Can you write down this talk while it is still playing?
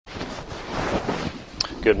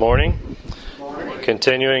Good morning.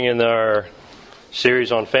 Continuing in our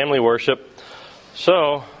series on family worship.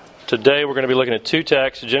 So, today we're going to be looking at two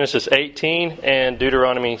texts, Genesis 18 and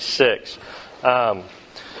Deuteronomy 6.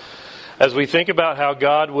 As we think about how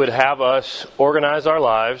God would have us organize our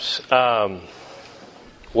lives,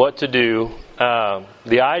 what to do,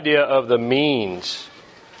 the idea of the means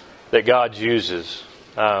that God uses.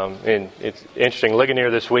 And it's interesting,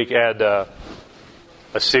 Ligonier this week had a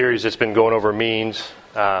series that's been going over means,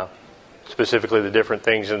 specifically the different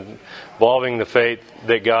things involving the faith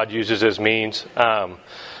that God uses as means.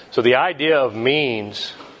 So the idea of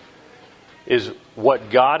means is what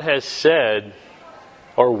God has said,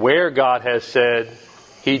 or where God has said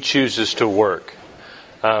He chooses to work.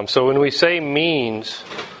 So when we say means,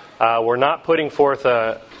 we're not putting forth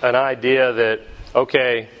an idea that,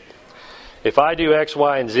 okay, if I do X,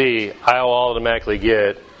 Y, and Z, I'll automatically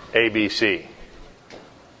get A, B, C.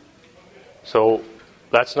 So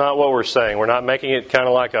that's not what we're saying. We're not making it kind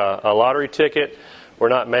of like a lottery ticket. We're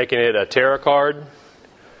not making it a tarot card.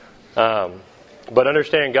 But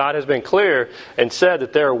understand, God has been clear and said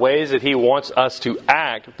that there are ways that He wants us to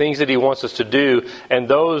act, things that He wants us to do, and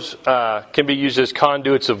those can be used as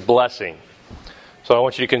conduits of blessing. So I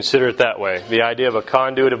want you to consider it that way, the idea of a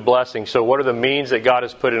conduit of blessing. So what are the means that God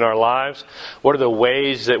has put in our lives? What are the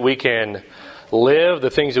ways that we can live, the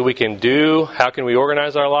things that we can do? How can we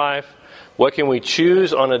organize our life? What can we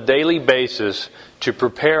choose on a daily basis to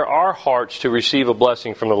prepare our hearts to receive a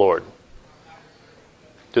blessing from the Lord?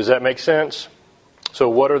 Does that make sense? So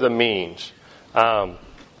what are the means? I've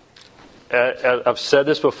said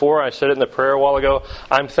this before. I said it in the prayer a while ago.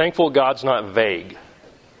 I'm thankful God's not vague.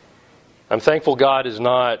 I'm thankful God is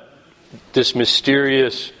not this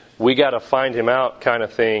mysterious, we got to find Him out kind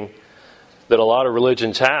of thing that a lot of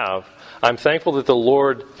religions have. I'm thankful that the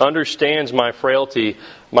Lord understands my frailty,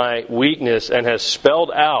 my weakness, and has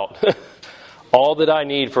spelled out all that I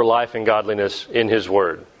need for life and godliness in His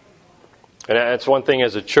Word. And that's one thing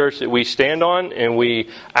as a church that we stand on and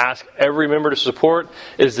we ask every member to support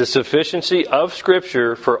is the sufficiency of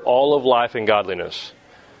Scripture for all of life and godliness.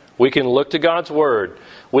 We can look to God's Word.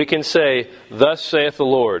 We can say, "Thus saith the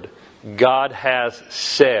Lord." God has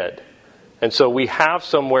said. And so we have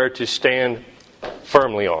somewhere to stand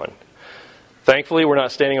firmly on. Thankfully, we're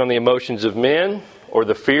not standing on the emotions of men, or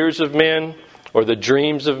the fears of men, or the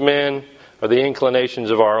dreams of men, or the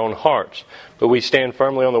inclinations of our own hearts. But we stand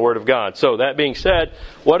firmly on the Word of God. So that being said,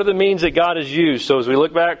 what are the means that God has used? So as we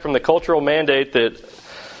look back from the cultural mandate that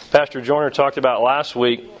Pastor Joyner talked about last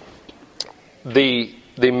week, the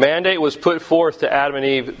mandate was put forth to Adam and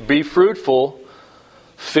Eve, be fruitful,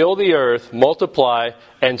 fill the earth, multiply,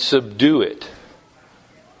 and subdue it.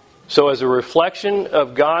 So as a reflection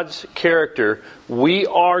of God's character, we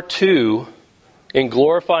are to, in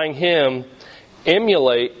glorifying Him,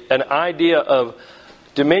 emulate an idea of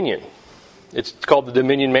dominion. It's called the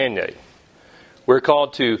dominion mandate. We're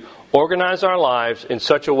called to organize our lives in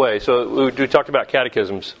such a way. So we talked about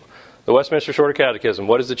catechisms. The Westminster Shorter Catechism.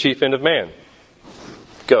 What is the chief end of man?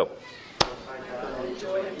 Go.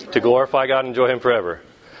 To glorify God and enjoy Him forever.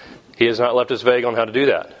 He has not left us vague on how to do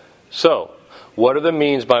that. So, what are the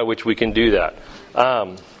means by which we can do that?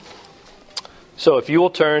 So if you will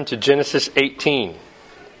turn to Genesis 18.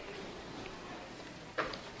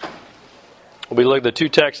 We'll be looking at the two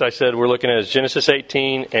texts I said we're looking at is Genesis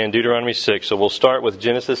 18 and Deuteronomy 6. So we'll start with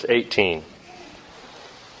Genesis 18.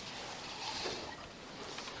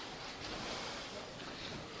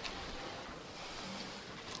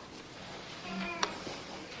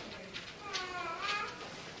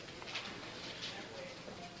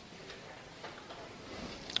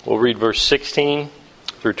 We'll read verse 16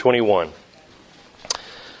 through 21.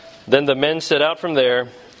 Then the men set out from there,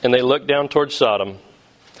 and they looked down toward Sodom,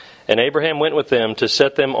 and Abraham went with them to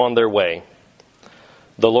set them on their way.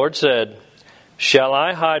 The Lord said, "Shall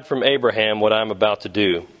I hide from Abraham what I am about to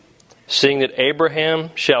do, seeing that Abraham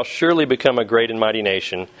shall surely become a great and mighty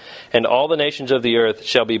nation, and all the nations of the earth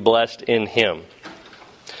shall be blessed in him?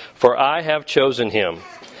 For I have chosen him,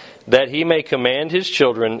 that he may command his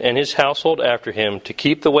children and his household after him to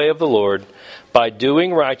keep the way of the Lord by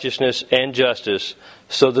doing righteousness and justice,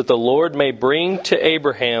 so that the Lord may bring to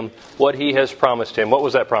Abraham what He has promised him." What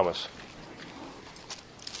was that promise?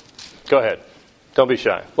 Go ahead. Don't be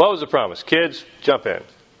shy. What was the promise? Kids, jump in.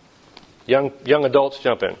 Young adults,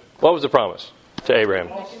 jump in. What was the promise to Abraham?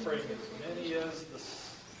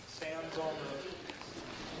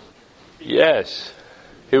 Yes.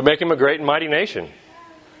 He would make him a great and mighty nation.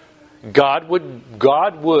 God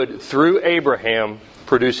would, through Abraham,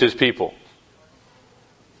 produce His people.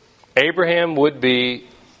 Abraham would be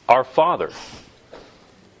our father.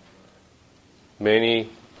 many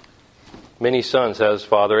sons has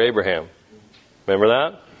father Abraham. Remember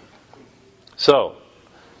that? So,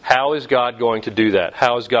 how is God going to do that?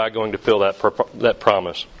 How is God going to fill that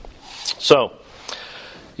promise? So,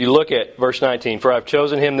 you look at verse 19. For I have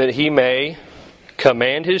chosen him that he may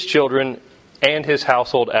command his children and his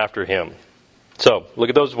household after him. So, look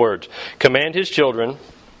at those words. Command his children,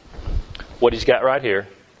 what he's got right here,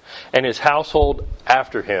 and his household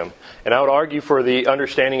after him. And I would argue for the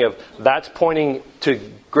understanding of that's pointing to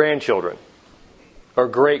grandchildren or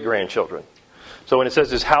great-grandchildren. So when it says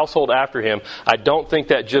his household after him, I don't think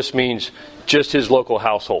that just means just his local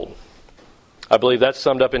household. I believe that's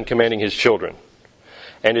summed up in commanding his children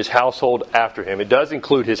and his household after him. It does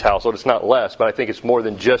include his household. It's not less, but I think it's more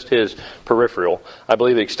than just his peripheral. I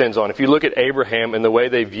believe it extends on. If you look at Abraham and the way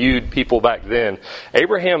they viewed people back then,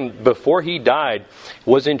 Abraham, before he died,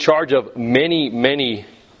 was in charge of many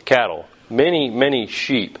cattle, many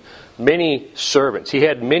sheep, many servants. He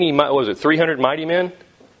had 300 mighty men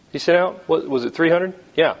he sent out? Was it 300?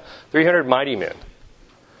 Yeah, 300 mighty men.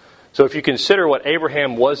 So if you consider what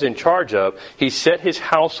Abraham was in charge of, he set his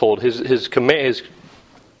household, his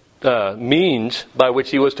means by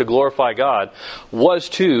which he was to glorify God was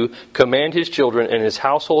to command his children and his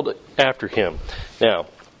household after him. Now,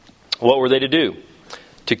 what were they to do?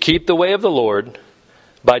 To keep the way of the Lord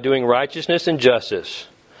by doing righteousness and justice,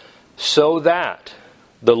 so that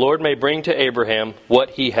the Lord may bring to Abraham what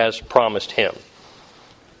he has promised him.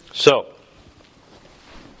 So,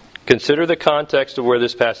 consider the context of where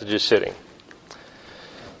this passage is sitting.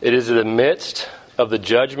 It is in the midst of the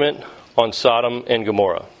judgment on Sodom and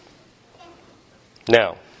Gomorrah.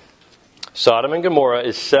 Now, Sodom and Gomorrah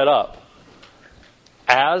is set up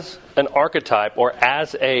as an archetype or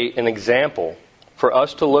as an example for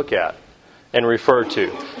us to look at and refer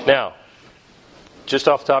to. Now, just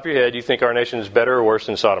off the top of your head, do you think our nation is better or worse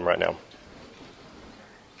than Sodom right now?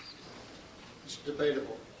 It's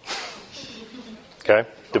debatable. Okay,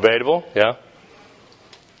 debatable, yeah.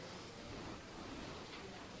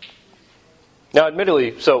 Now,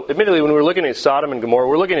 admittedly, when we're looking at Sodom and Gomorrah,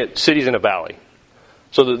 we're looking at cities in a valley.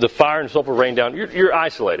 So the fire and sulfur rain down, you're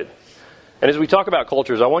isolated. And as we talk about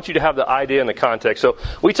cultures, I want you to have the idea and the context. So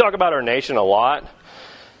we talk about our nation a lot.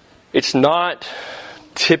 It's not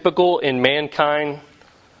typical in mankind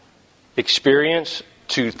experience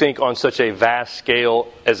to think on such a vast scale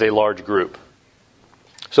as a large group.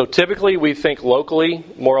 So typically we think locally,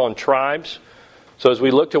 more on tribes. So as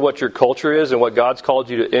we look to what your culture is and what God's called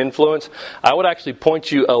you to influence, I would actually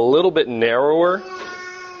point you a little bit narrower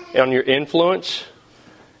on your influence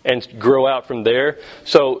and grow out from there.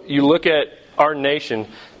 So you look at our nation.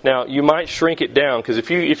 Now, you might shrink it down, because if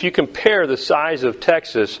you compare the size of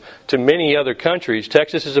Texas to many other countries,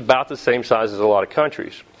 Texas is about the same size as a lot of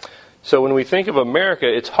countries. So when we think of America,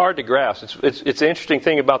 it's hard to grasp. It's the interesting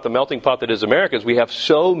thing about the melting pot that is America is we have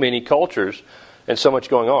so many cultures and so much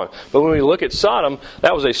going on. But when we look at Sodom,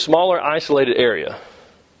 that was a smaller, isolated area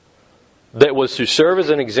that was to serve as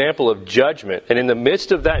an example of judgment. And in the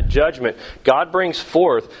midst of that judgment, God brings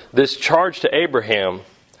forth this charge to Abraham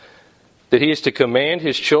that he is to command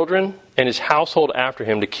his children and his household after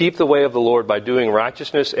him to keep the way of the Lord by doing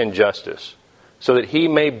righteousness and justice, so that he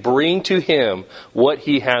may bring to him what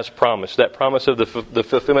he has promised, that promise of the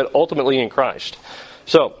fulfillment ultimately in Christ.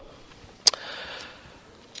 So,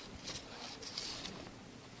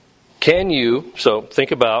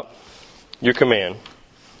 think about your command.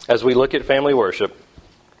 As we look at family worship,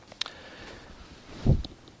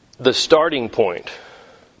 the starting point,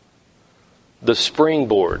 the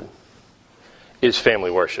springboard, is family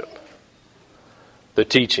worship. The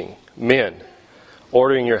teaching, men,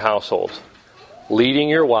 ordering your household, leading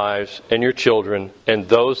your wives and your children and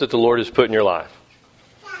those that the Lord has put in your life.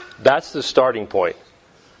 That's the starting point.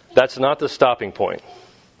 That's not the stopping point.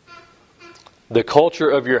 The culture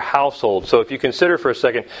of your household. So if you consider for a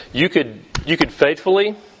second, you could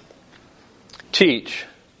faithfully teach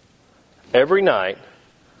every night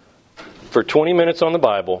for 20 minutes on the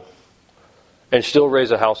Bible and still raise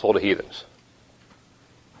a household of heathens.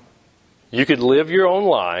 You could live your own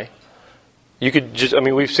lie. You could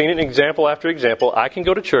we've seen it in example after example. I can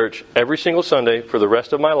go to church every single Sunday for the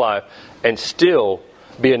rest of my life and still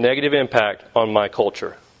be a negative impact on my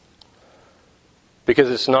culture. Because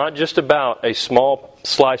it's not just about a small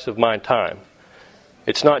slice of my time.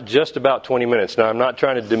 It's not just about 20 minutes. Now, I'm not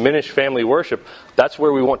trying to diminish family worship. That's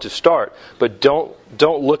where we want to start. But don't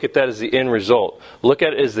look at that as the end result. Look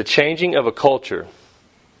at it as the changing of a culture.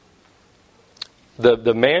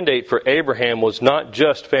 The mandate for Abraham was not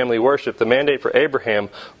just family worship. The mandate for Abraham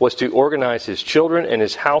was to organize his children and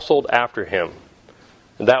his household after him.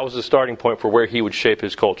 And that was the starting point for where he would shape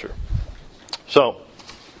his culture. So,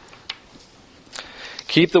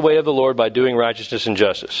 keep the way of the Lord by doing righteousness and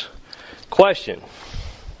justice. Question.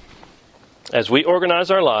 As we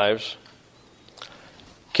organize our lives,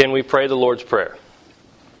 can we pray the Lord's Prayer?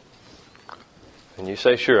 And you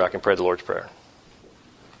say, sure, I can pray the Lord's Prayer.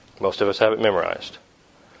 Most of us have it memorized.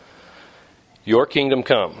 Your kingdom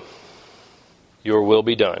come. Your will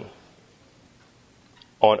be done.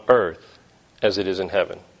 On earth as it is in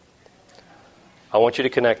heaven. I want you to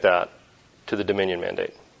connect that to the dominion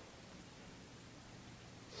mandate.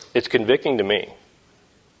 It's convicting to me.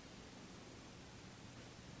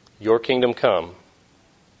 Your kingdom come.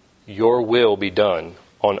 Your will be done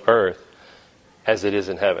on earth as it is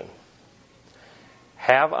in heaven.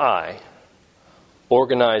 Have I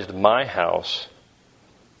organized my house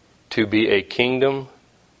to be a kingdom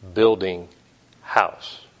building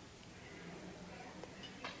house?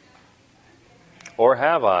 Or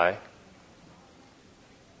have I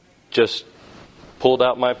just pulled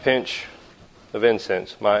out my pinch of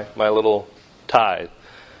incense, my little tithe,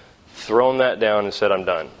 thrown that down and said, I'm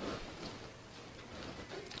done?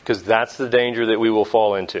 Because that's the danger that we will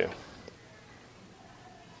fall into.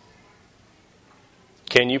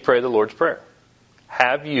 Can you pray the Lord's Prayer?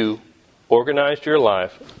 Have you organized your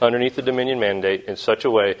life underneath the dominion mandate in such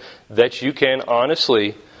a way that you can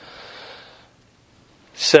honestly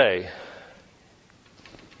say,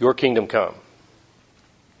 your kingdom come,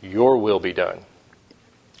 your will be done?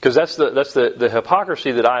 Because that's the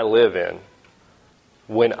hypocrisy that I live in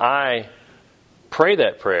when I pray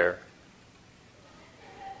that prayer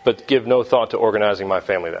but give no thought to organizing my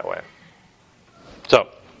family that way. So,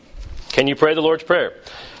 can you pray the Lord's Prayer?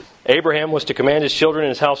 Abraham was to command his children and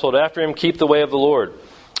his household after him, keep the way of the Lord.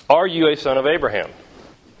 Are you a son of Abraham?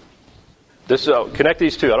 Connect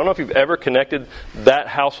these two. I don't know if you've ever connected that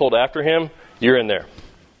household after him. You're in there.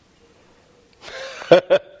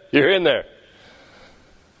 You're in there.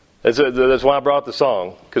 That's why I brought up the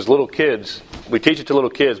song. Because little kids, we teach it to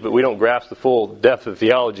little kids, but we don't grasp the full depth of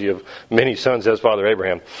theology of many sons as Father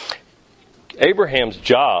Abraham. Abraham's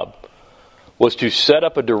job was to set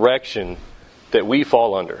up a direction that we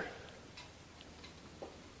fall under.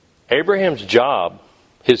 Abraham's job,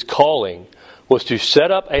 his calling, was to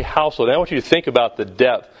set up a household. And I want you to think about the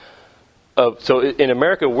depth of. So in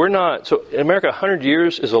America, in America, 100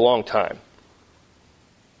 years is a long time.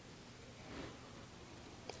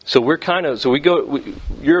 So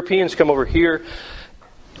Europeans come over here,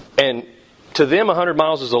 and to them 100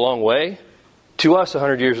 miles is a long way. To us,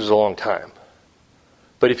 100 years is a long time.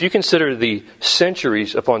 But if you consider the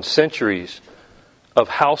centuries upon centuries of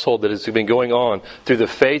household that has been going on through the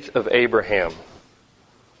faith of Abraham,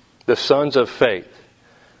 the sons of faith,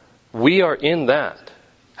 we are in that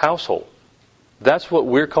household. That's what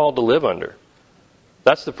we're called to live under.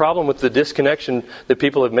 That's the problem with the disconnection that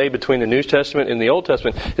people have made between the New Testament and the Old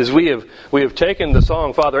Testament, is we have taken the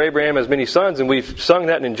song, Father Abraham has many sons, and we've sung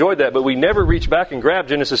that and enjoyed that, but we never reached back and grabbed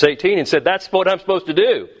Genesis 18 and said, that's what I'm supposed to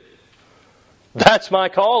do. That's my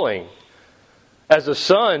calling as a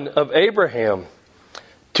son of Abraham,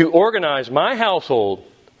 to organize my household,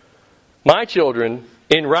 my children,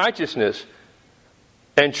 in righteousness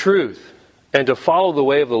and truth, and to follow the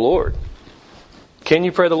way of the Lord. Can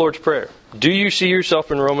you pray the Lord's Prayer? Do you see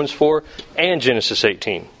yourself in Romans 4 and Genesis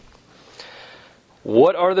 18?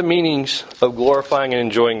 What are the meanings of glorifying and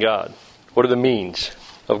enjoying God? What are the means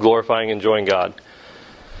of glorifying and enjoying God?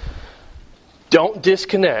 Don't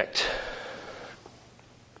disconnect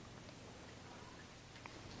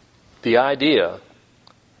the idea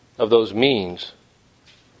of those means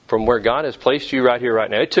from where God has placed you right here, right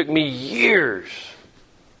now. It took me years,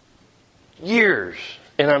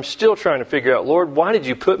 and I'm still trying to figure out, Lord, why did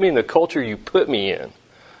you put me in the culture you put me in?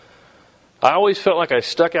 I always felt like I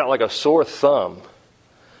stuck out like a sore thumb.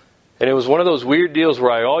 And it was one of those weird deals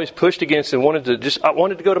where I always pushed against and wanted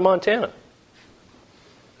to go to Montana.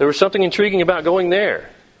 There was something intriguing about going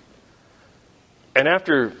there. And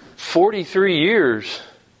after 43 years,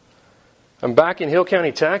 I'm back in Hill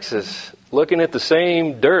County, Texas, looking at the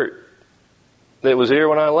same dirt that was here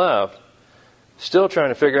when I left. Still trying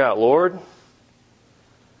to figure out, Lord,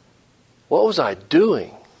 what was I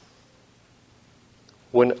doing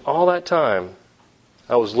when all that time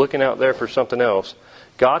I was looking out there for something else?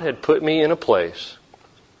 God had put me in a place,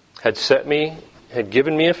 had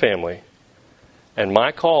given me a family, and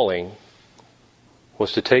my calling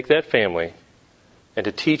was to take that family and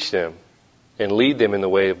to teach them and lead them in the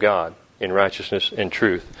way of God, in righteousness and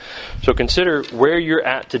truth. So consider where you're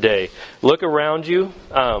at today. Look around you.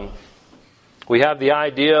 We have the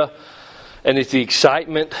idea, and it's the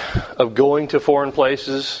excitement of going to foreign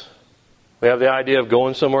places. We have the idea of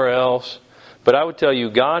going somewhere else. But I would tell you,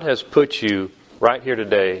 God has put you right here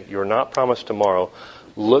today. You're not promised tomorrow.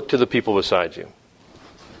 Look to the people beside you.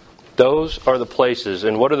 Those are the places.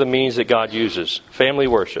 And what are the means that God uses? Family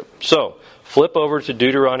worship. So, flip over to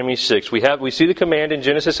Deuteronomy 6. We see the command in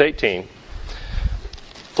Genesis 18.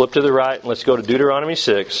 Flip to the right and let's go to Deuteronomy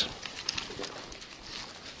 6.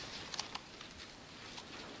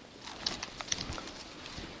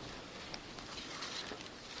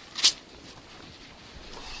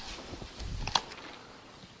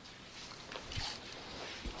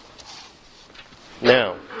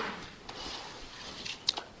 Now,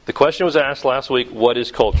 the question was asked last week, what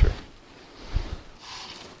is culture?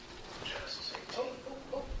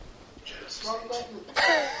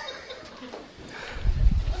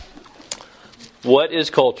 What is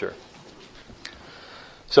culture?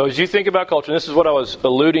 So as you think about culture, and this is what I was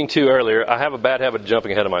alluding to earlier, I have a bad habit of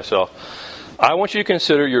jumping ahead of myself. I want you to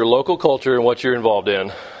consider your local culture and what you're involved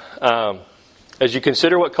in. As you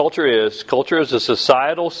consider what culture is a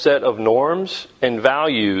societal set of norms and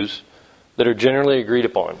values that are generally agreed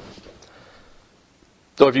upon.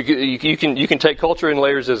 So if you can take culture in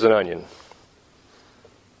layers as an onion.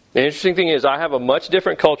 The interesting thing is I have a much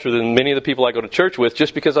different culture than many of the people I go to church with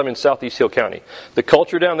just because I'm in Southeast Hill County. The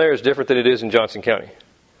culture down there is different than it is in Johnson County.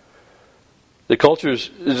 The culture is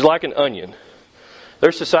like an onion.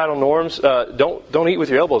 There's societal norms. Don't eat with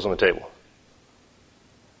your elbows on the table.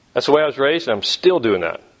 That's the way I was raised, and I'm still doing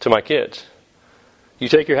that to my kids. You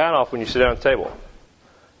take your hat off when you sit down at the table.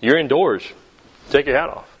 You're indoors. Take your hat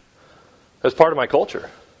off. That's part of my culture.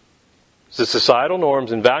 It's the societal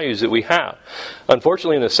norms and values that we have.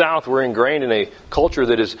 Unfortunately, in the South, we're ingrained in a culture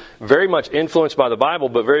that is very much influenced by the Bible,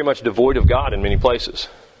 but very much devoid of God in many places.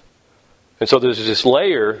 And so there's this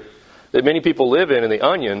layer that many people live in the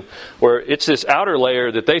onion, where it's this outer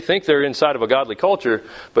layer that they think they're inside of a godly culture,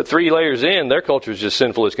 but 3 layers in, their culture is just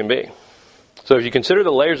sinful as can be. So if you consider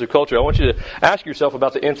the layers of culture, I want you to ask yourself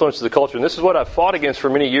about the influence of the culture. And this is what I've fought against for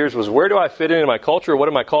many years, was where do I fit in my culture? What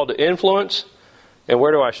am I called to influence? And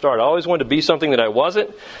where do I start? I always wanted to be something that I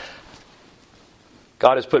wasn't.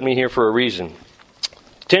 God has put me here for a reason.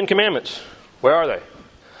 10 Commandments, where are they?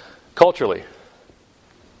 Culturally.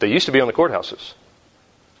 They used to be on the courthouses.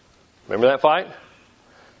 Remember that fight?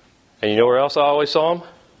 And you know where else I always saw them?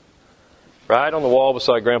 Right on the wall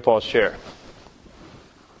beside Grandpa's chair.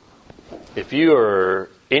 If you are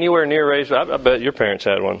anywhere near raised, I bet your parents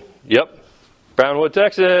had one. Yep. Brownwood,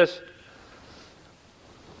 Texas.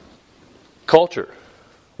 Culture.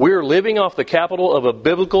 We're living off the capital of a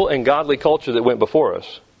biblical and godly culture that went before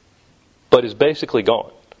us, but is basically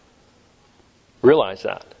gone. Realize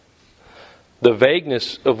that. The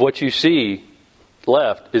vagueness of what you see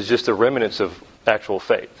left is just the remnants of actual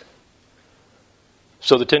faith.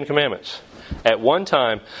 So the 10 Commandments. At one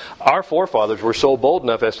time, our forefathers were so bold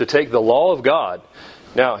enough as to take the law of God.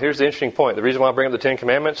 Now, here's the interesting point. The reason why I bring up the 10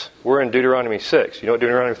 Commandments, we're in Deuteronomy 6. You know what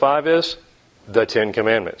Deuteronomy 5 is? The 10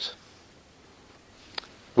 Commandments.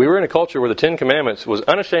 We were in a culture where the 10 Commandments was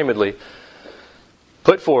unashamedly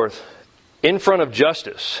put forth in front of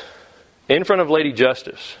justice, in front of Lady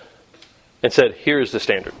Justice, and said, here's the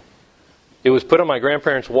standard. It was put on my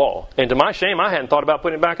grandparents' wall. And to my shame, I hadn't thought about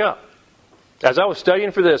putting it back up. As I was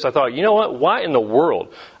studying for this, I thought, you know what? Why in the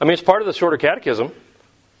world? I mean, it's part of the shorter catechism.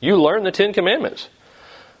 You learn the 10 Commandments.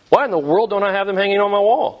 Why in the world don't I have them hanging on my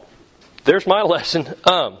wall? There's my lesson.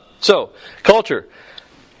 So, culture.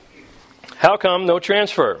 How come no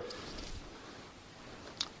transfer?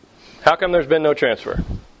 How come there's been no transfer?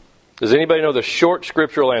 Does anybody know the short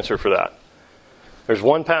scriptural answer for that? There's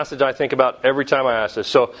one passage I think about every time I ask this.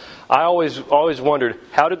 So I always wondered,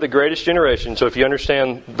 how did the greatest generation, so if you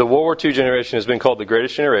understand the World War II generation has been called the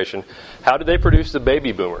greatest generation, how did they produce the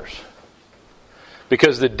baby boomers?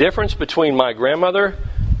 Because the difference between my grandmother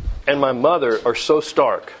and my mother are so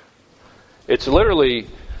stark. It's literally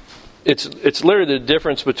the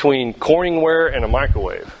difference between Corningware and a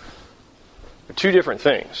microwave. They're 2 different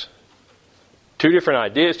things. 2 different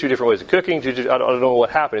ideas, 2 different ways of cooking. I don't know what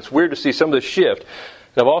happened. It's weird to see some of the shift.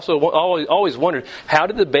 And I've also always wondered, how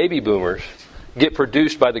did the baby boomers get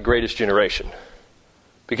produced by the greatest generation?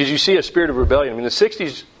 Because you see a spirit of rebellion. I mean, the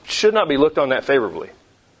 60s should not be looked on that favorably.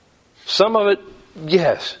 Some of it,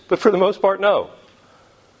 yes. But for the most part, no.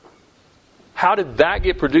 How did that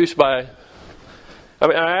get produced by... I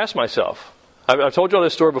mean, I asked myself. I've told you all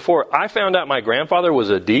this story before. I found out my grandfather was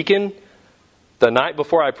a deacon the night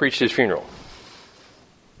before I preached his funeral.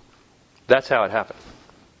 That's how it happened.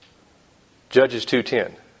 Judges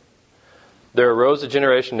 2:10. There arose a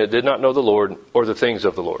generation that did not know the Lord or the things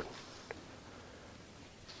of the Lord.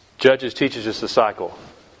 Judges teaches us the cycle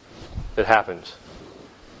that happens.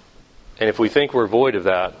 And if we think we're void of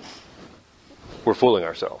that, we're fooling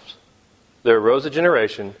ourselves. there arose a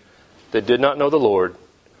generation that did not know the Lord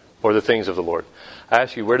or the things of the Lord. I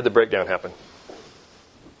ask you, where did the breakdown happen?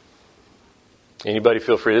 Anybody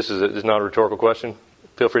feel free. This is not a rhetorical question.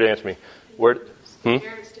 Feel free to answer me. Where?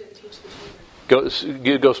 Parents didn't teach the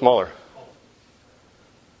children. Go smaller.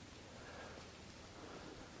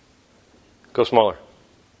 Go smaller.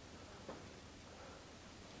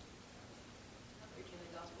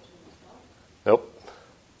 Nope.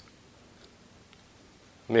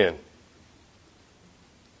 Men.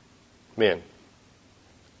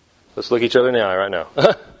 Let's look each other in the eye right now.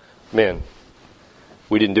 Men.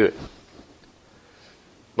 We didn't do it.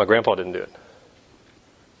 My grandpa didn't do it.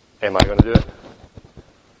 Am I going to do it?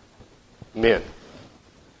 Men.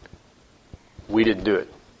 We didn't do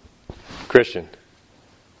it. Christian,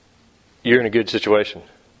 you're in a good situation.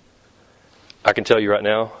 I can tell you right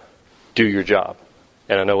now, do your job.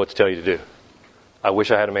 And I know what to tell you to do. I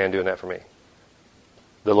wish I had a man doing that for me.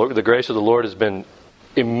 The grace of the Lord has been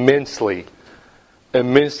immensely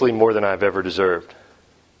more than I've ever deserved.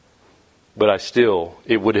 But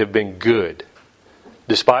it would have been good.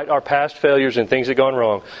 Despite our past failures and things that have gone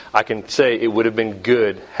wrong, I can say it would have been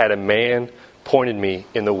good had a man pointed me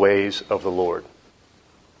in the ways of the Lord.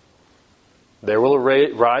 There will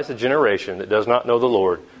rise a generation that does not know the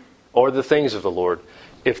Lord or the things of the Lord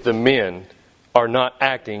if the men are not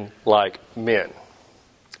acting like men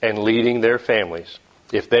and leading their families.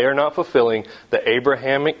 If they are not fulfilling the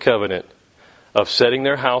Abrahamic covenant of setting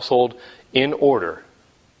their household in order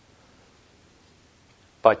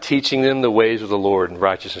by teaching them the ways of the Lord in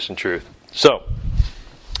righteousness and truth. So,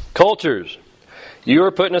 cultures. You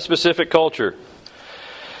are put in a specific culture.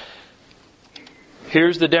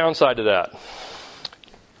 Here's the downside to that.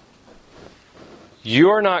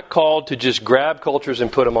 You are not called to just grab cultures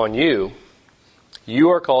and put them on you.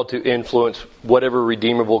 You are called to influence whatever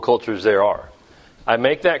redeemable cultures there are. I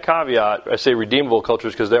make that caveat, I say redeemable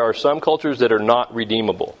cultures, because there are some cultures that are not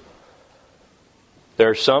redeemable. There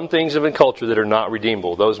are some things in culture that are not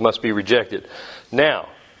redeemable. Those must be rejected. Now,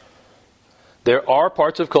 there are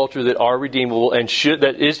parts of culture that are redeemable and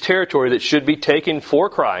that is territory that should be taken for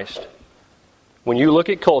Christ. When you look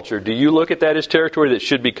at culture, do you look at that as territory that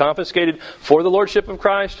should be confiscated for the lordship of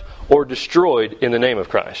Christ or destroyed in the name of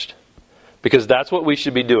Christ? Because that's what we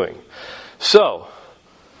should be doing. So,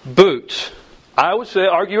 boots, I would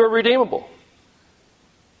argue are redeemable.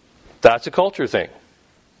 That's a culture thing.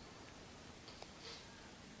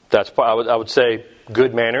 I would say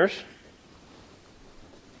good manners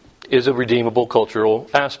is a redeemable cultural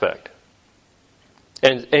aspect.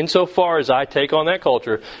 And insofar as I take on that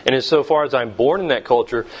culture, and insofar as I'm born in that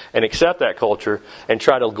culture and accept that culture and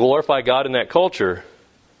try to glorify God in that culture,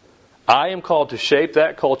 I am called to shape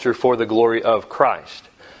that culture for the glory of Christ.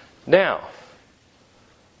 Now,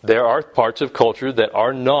 there are parts of culture that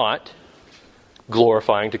are not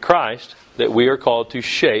glorifying to Christ that we are called to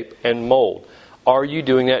shape and mold. Are you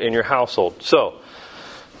doing that in your household? So,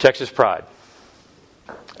 Texas pride.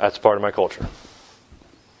 That's part of my culture.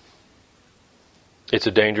 It's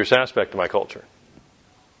a dangerous aspect of my culture.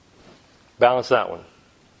 Balance that one.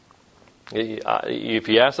 If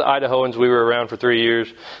you ask the Idahoans, we were around for 3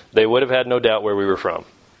 years, they would have had no doubt where we were from.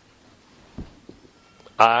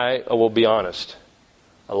 I will be honest.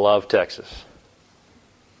 I love Texas.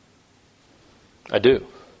 I do.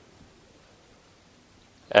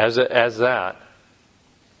 As that,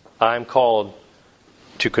 I'm called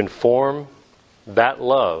to conform that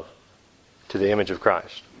love to the image of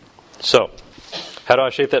Christ. So, how do I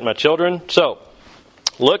shape that in my children? So,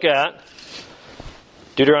 look at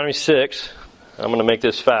Deuteronomy 6. I'm going to make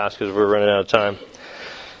this fast because we're running out of time.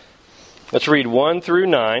 Let's read 1 through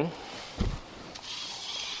 9.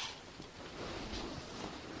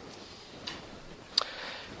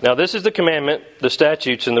 Now this is the commandment, the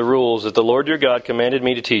statutes, and the rules that the Lord your God commanded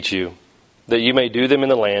me to teach you, that you may do them in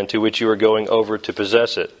the land to which you are going over to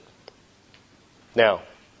possess it. Now,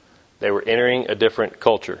 they were entering a different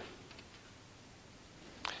culture.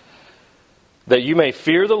 That you may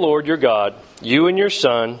fear the Lord your God, you and your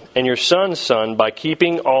son, and your son's son, by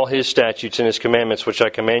keeping all his statutes and his commandments, which I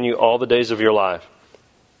command you all the days of your life,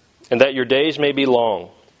 and that your days may be long.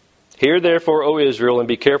 Hear therefore, O Israel, and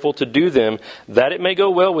be careful to do them, that it may go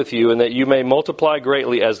well with you, and that you may multiply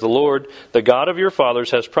greatly, as the Lord, the God of your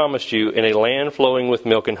fathers, has promised you, in a land flowing with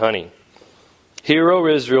milk and honey. Hear, O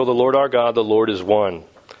Israel, the Lord our God, the Lord is one.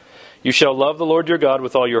 You shall love the Lord your God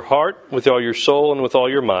with all your heart, with all your soul, and with all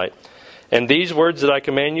your might. And these words that I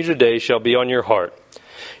command you today shall be on your heart.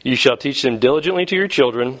 You shall teach them diligently to your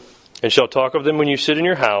children, and shall talk of them when you sit in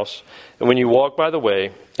your house, and when you walk by the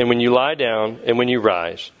way, and when you lie down, and when you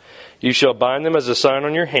rise. You shall bind them as a sign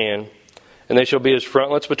on your hand, and they shall be as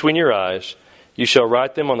frontlets between your eyes. You shall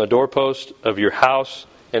write them on the doorpost of your house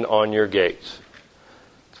and on your gates.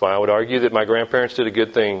 That's why I would argue that my grandparents did a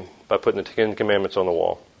good thing by putting the Ten Commandments on the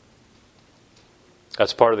wall.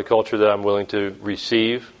 That's part of the culture that I'm willing to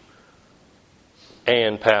receive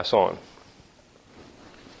and pass on.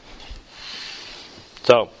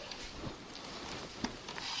 So,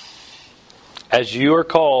 as you are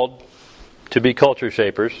called to be culture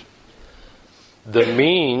shapers,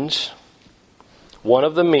 one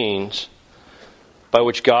of the means by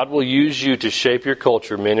which God will use you to shape your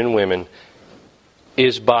culture, men and women,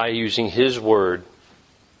 is by using His Word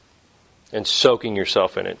and soaking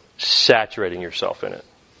yourself in it, saturating yourself in it.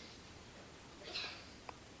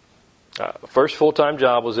 First full-time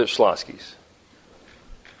job was at Schlotsky's.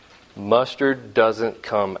 Mustard doesn't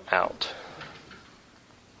come out.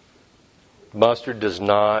 Mustard does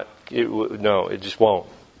not, it just won't.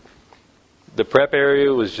 The prep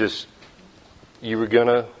area was just, you were going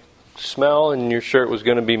to smell and your shirt was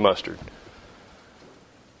going to be mustard.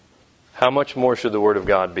 How much more should the Word of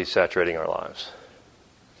God be saturating our lives?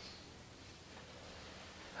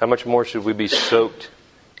 How much more should we be soaked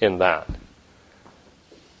in that?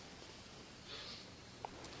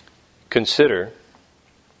 Consider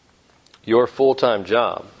your full-time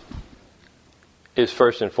job is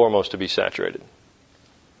first and foremost to be saturated.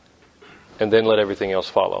 And then let everything else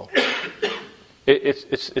follow.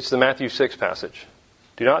 It's the Matthew 6 passage.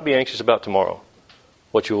 Do not be anxious about tomorrow,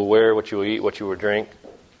 what you will wear, what you will eat, what you will drink.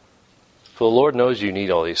 For the Lord knows you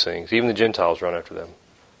need all these things. Even the Gentiles run after them.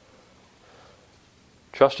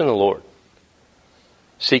 Trust in the Lord.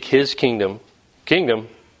 Seek His kingdom.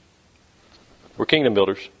 We're kingdom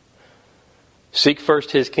builders. Seek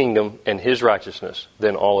first His kingdom and His righteousness,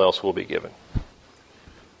 then all else will be given.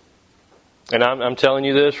 And I'm telling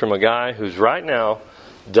you this from a guy who's right now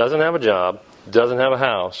doesn't have a job, doesn't have a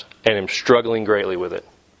house, and am struggling greatly with it.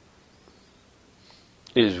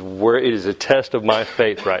 It is a test of my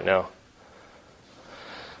faith right now.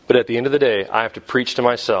 But at the end of the day, I have to preach to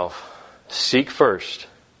myself, seek first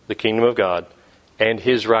the kingdom of God and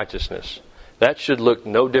His righteousness. That should look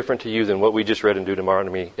no different to you than what we just read in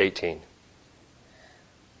Deuteronomy 18.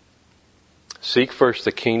 Seek first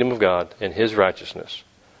the kingdom of God and His righteousness,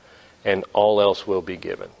 and all else will be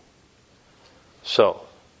given. So,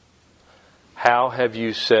 how have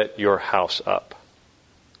you set your house up?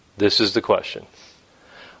 This is the question.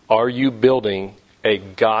 Are you building a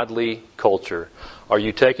godly culture? Are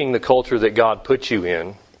you taking the culture that God put you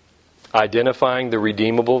in, identifying the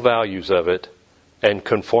redeemable values of it, and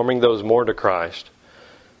conforming those more to Christ?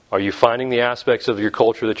 Are you finding the aspects of your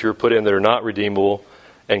culture that you're put in that are not redeemable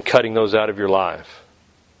and cutting those out of your life?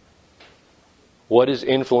 What is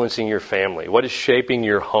influencing your family? What is shaping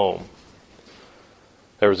your home?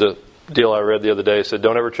 There was a deal I read the other day that said,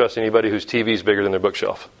 don't ever trust anybody whose TV is bigger than their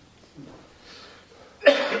bookshelf.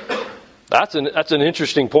 That's an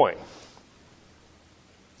interesting point.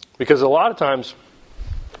 Because a lot of times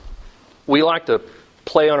we like to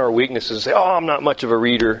play on our weaknesses and say, oh, I'm not much of a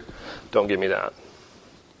reader. Don't give me that.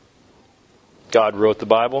 God wrote the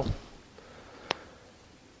Bible,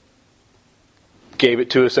 gave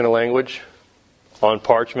it to us in a language, on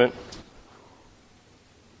parchment,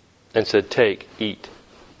 and said, take, eat.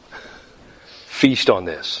 Feast on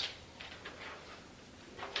this.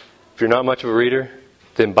 If you're not much of a reader,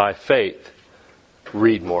 then by faith,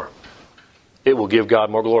 read more. It will give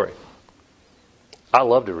God more glory. I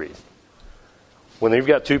love to read. When you've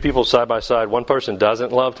got two people side by side, one person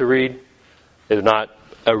doesn't love to read, is not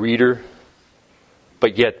a reader,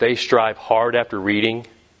 but yet they strive hard after reading.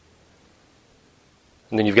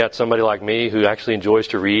 And then you've got somebody like me who actually enjoys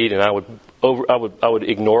to read, and I would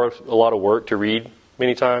ignore a lot of work to read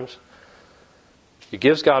many times. It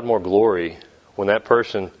gives God more glory when that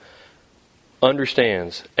person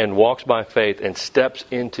understands and walks by faith and steps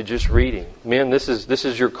into just reading. Men, this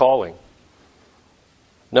is your calling.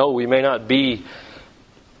 No, we may not be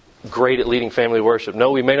great at leading family worship.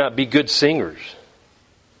 No, we may not be good singers.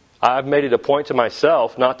 I've made it a point to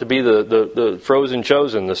myself not to be the frozen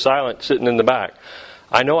chosen, the silent sitting in the back.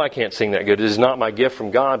 I know I can't sing that good. It is not my gift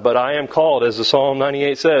from God, but I am called, as the Psalm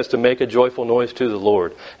 98 says, to make a joyful noise to the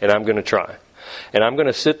Lord, and I'm going to try. And I'm going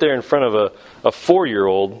to sit there in front of a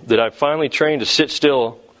 4-year-old that I've finally trained to sit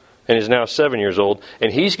still and is now 7 years old,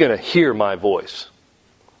 and he's going to hear my voice.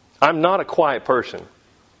 I'm not a quiet person.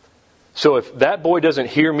 So if that boy doesn't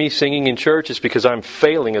hear me singing in church, it's because I'm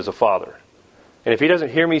failing as a father. And if he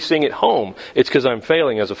doesn't hear me sing at home, it's because I'm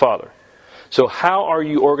failing as a father. So how are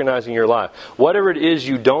you organizing your life? Whatever it is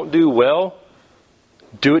you don't do well,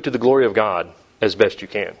 do it to the glory of God as best you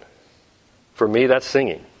can. For me, that's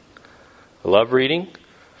singing. I love reading.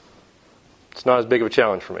 It's not as big of a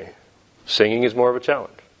challenge for me. Singing is more of a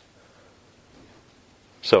challenge.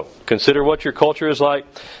 So, consider what your culture is like.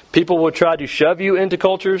 People will try to shove you into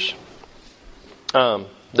cultures. There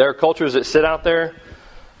are cultures that sit out there.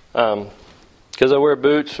 Because I wear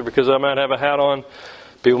boots or because I might have a hat on,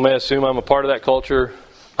 people may assume I'm a part of that culture.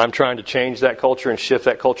 I'm trying to change that culture and shift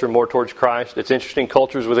that culture more towards Christ. It's interesting,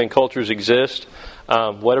 cultures within cultures exist.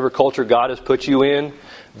 Whatever culture God has put you in,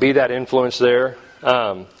 be that influence there.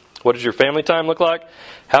 What does your family time look like?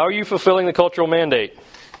 How are you fulfilling the cultural mandate?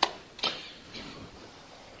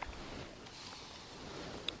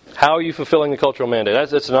 How are you fulfilling the cultural mandate?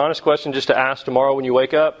 That's an honest question just to ask tomorrow when you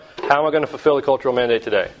wake up. How am I going to fulfill the cultural mandate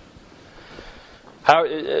today?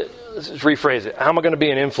 Let's rephrase it. How am I going to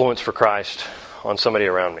be an influence for Christ on somebody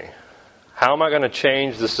around me? How am I going to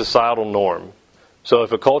change the societal norm? So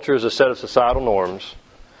if a culture is a set of societal norms,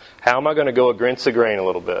 how am I going to go against the grain a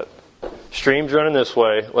little bit? Stream's running this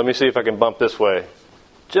way. Let me see if I can bump this way.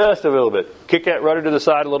 Just a little bit. Kick that rudder to the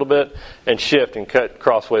side a little bit and shift and cut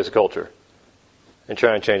crossways of culture. And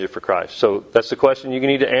try and change it for Christ. So that's the question you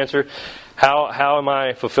need to answer. How am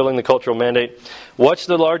I fulfilling the cultural mandate? What's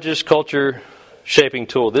the largest culture shaping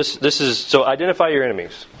tool? This is, so identify your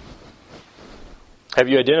enemies. Have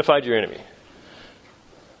you identified your enemy?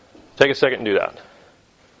 Take a second and do that.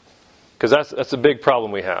 Because that's a big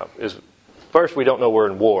problem we have. Is first, we don't know we're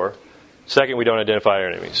in war. Second, we don't identify our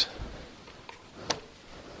enemies.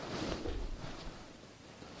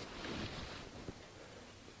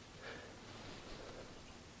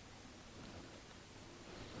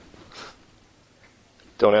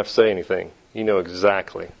 Don't have to say anything. You know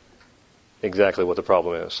exactly what the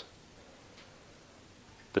problem is.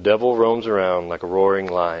 The devil roams around like a roaring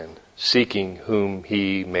lion, seeking whom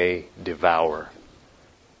he may devour.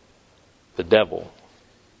 The devil.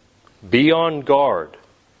 Be on guard.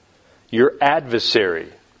 Your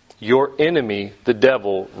adversary, your enemy, the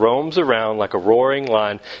devil, roams around like a roaring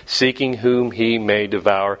lion, seeking whom he may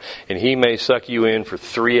devour, and he may suck you in for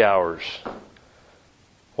 3 hours.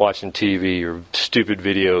 Watching TV or stupid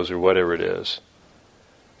videos or whatever it is.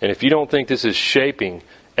 And if you don't think this is shaping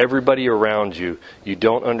everybody around you, you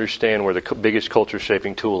don't understand where the biggest culture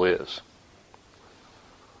shaping tool is.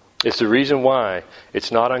 It's the reason why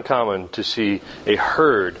it's not uncommon to see a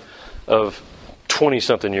herd of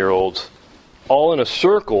 20-something-year-olds all in a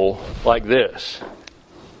circle like this.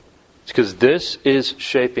 It's because this is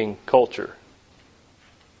shaping culture.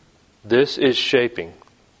 This is shaping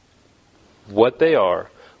what they are,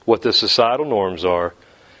 what the societal norms are,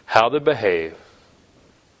 how they behave.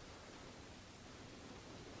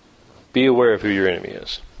 Be aware of who your enemy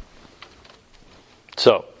is.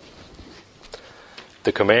 So,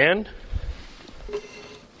 the command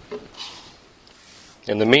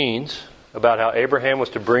and the means about how Abraham was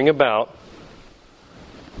to bring about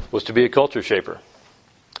was to be a culture shaper.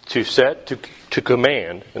 To set, to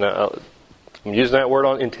command, and I'm using that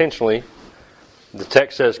word intentionally. The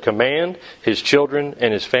text says, command his children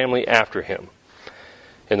and his family after him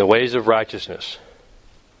in the ways of righteousness.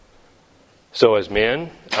 So as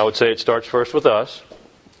men, I would say it starts first with us.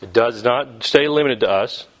 It does not stay limited to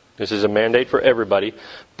us. This is a mandate for everybody,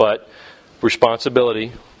 but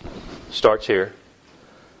responsibility starts here.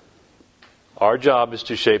 Our job is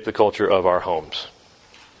to shape the culture of our homes.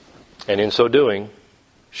 And in so doing,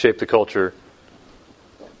 shape the culture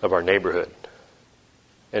of our neighborhood.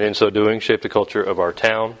 And in so doing, shape the culture of our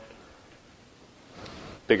town,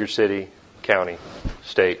 bigger city, county,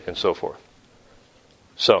 state, and so forth.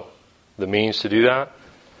 So, the means to do that,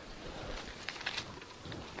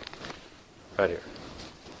 right here.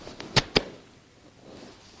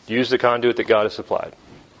 Use the conduit that God has supplied.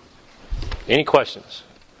 Any questions?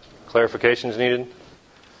 Clarifications needed?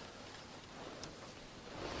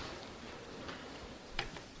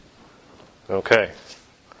 Okay.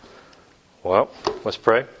 Well, let's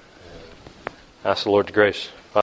pray. Ask the Lord's grace.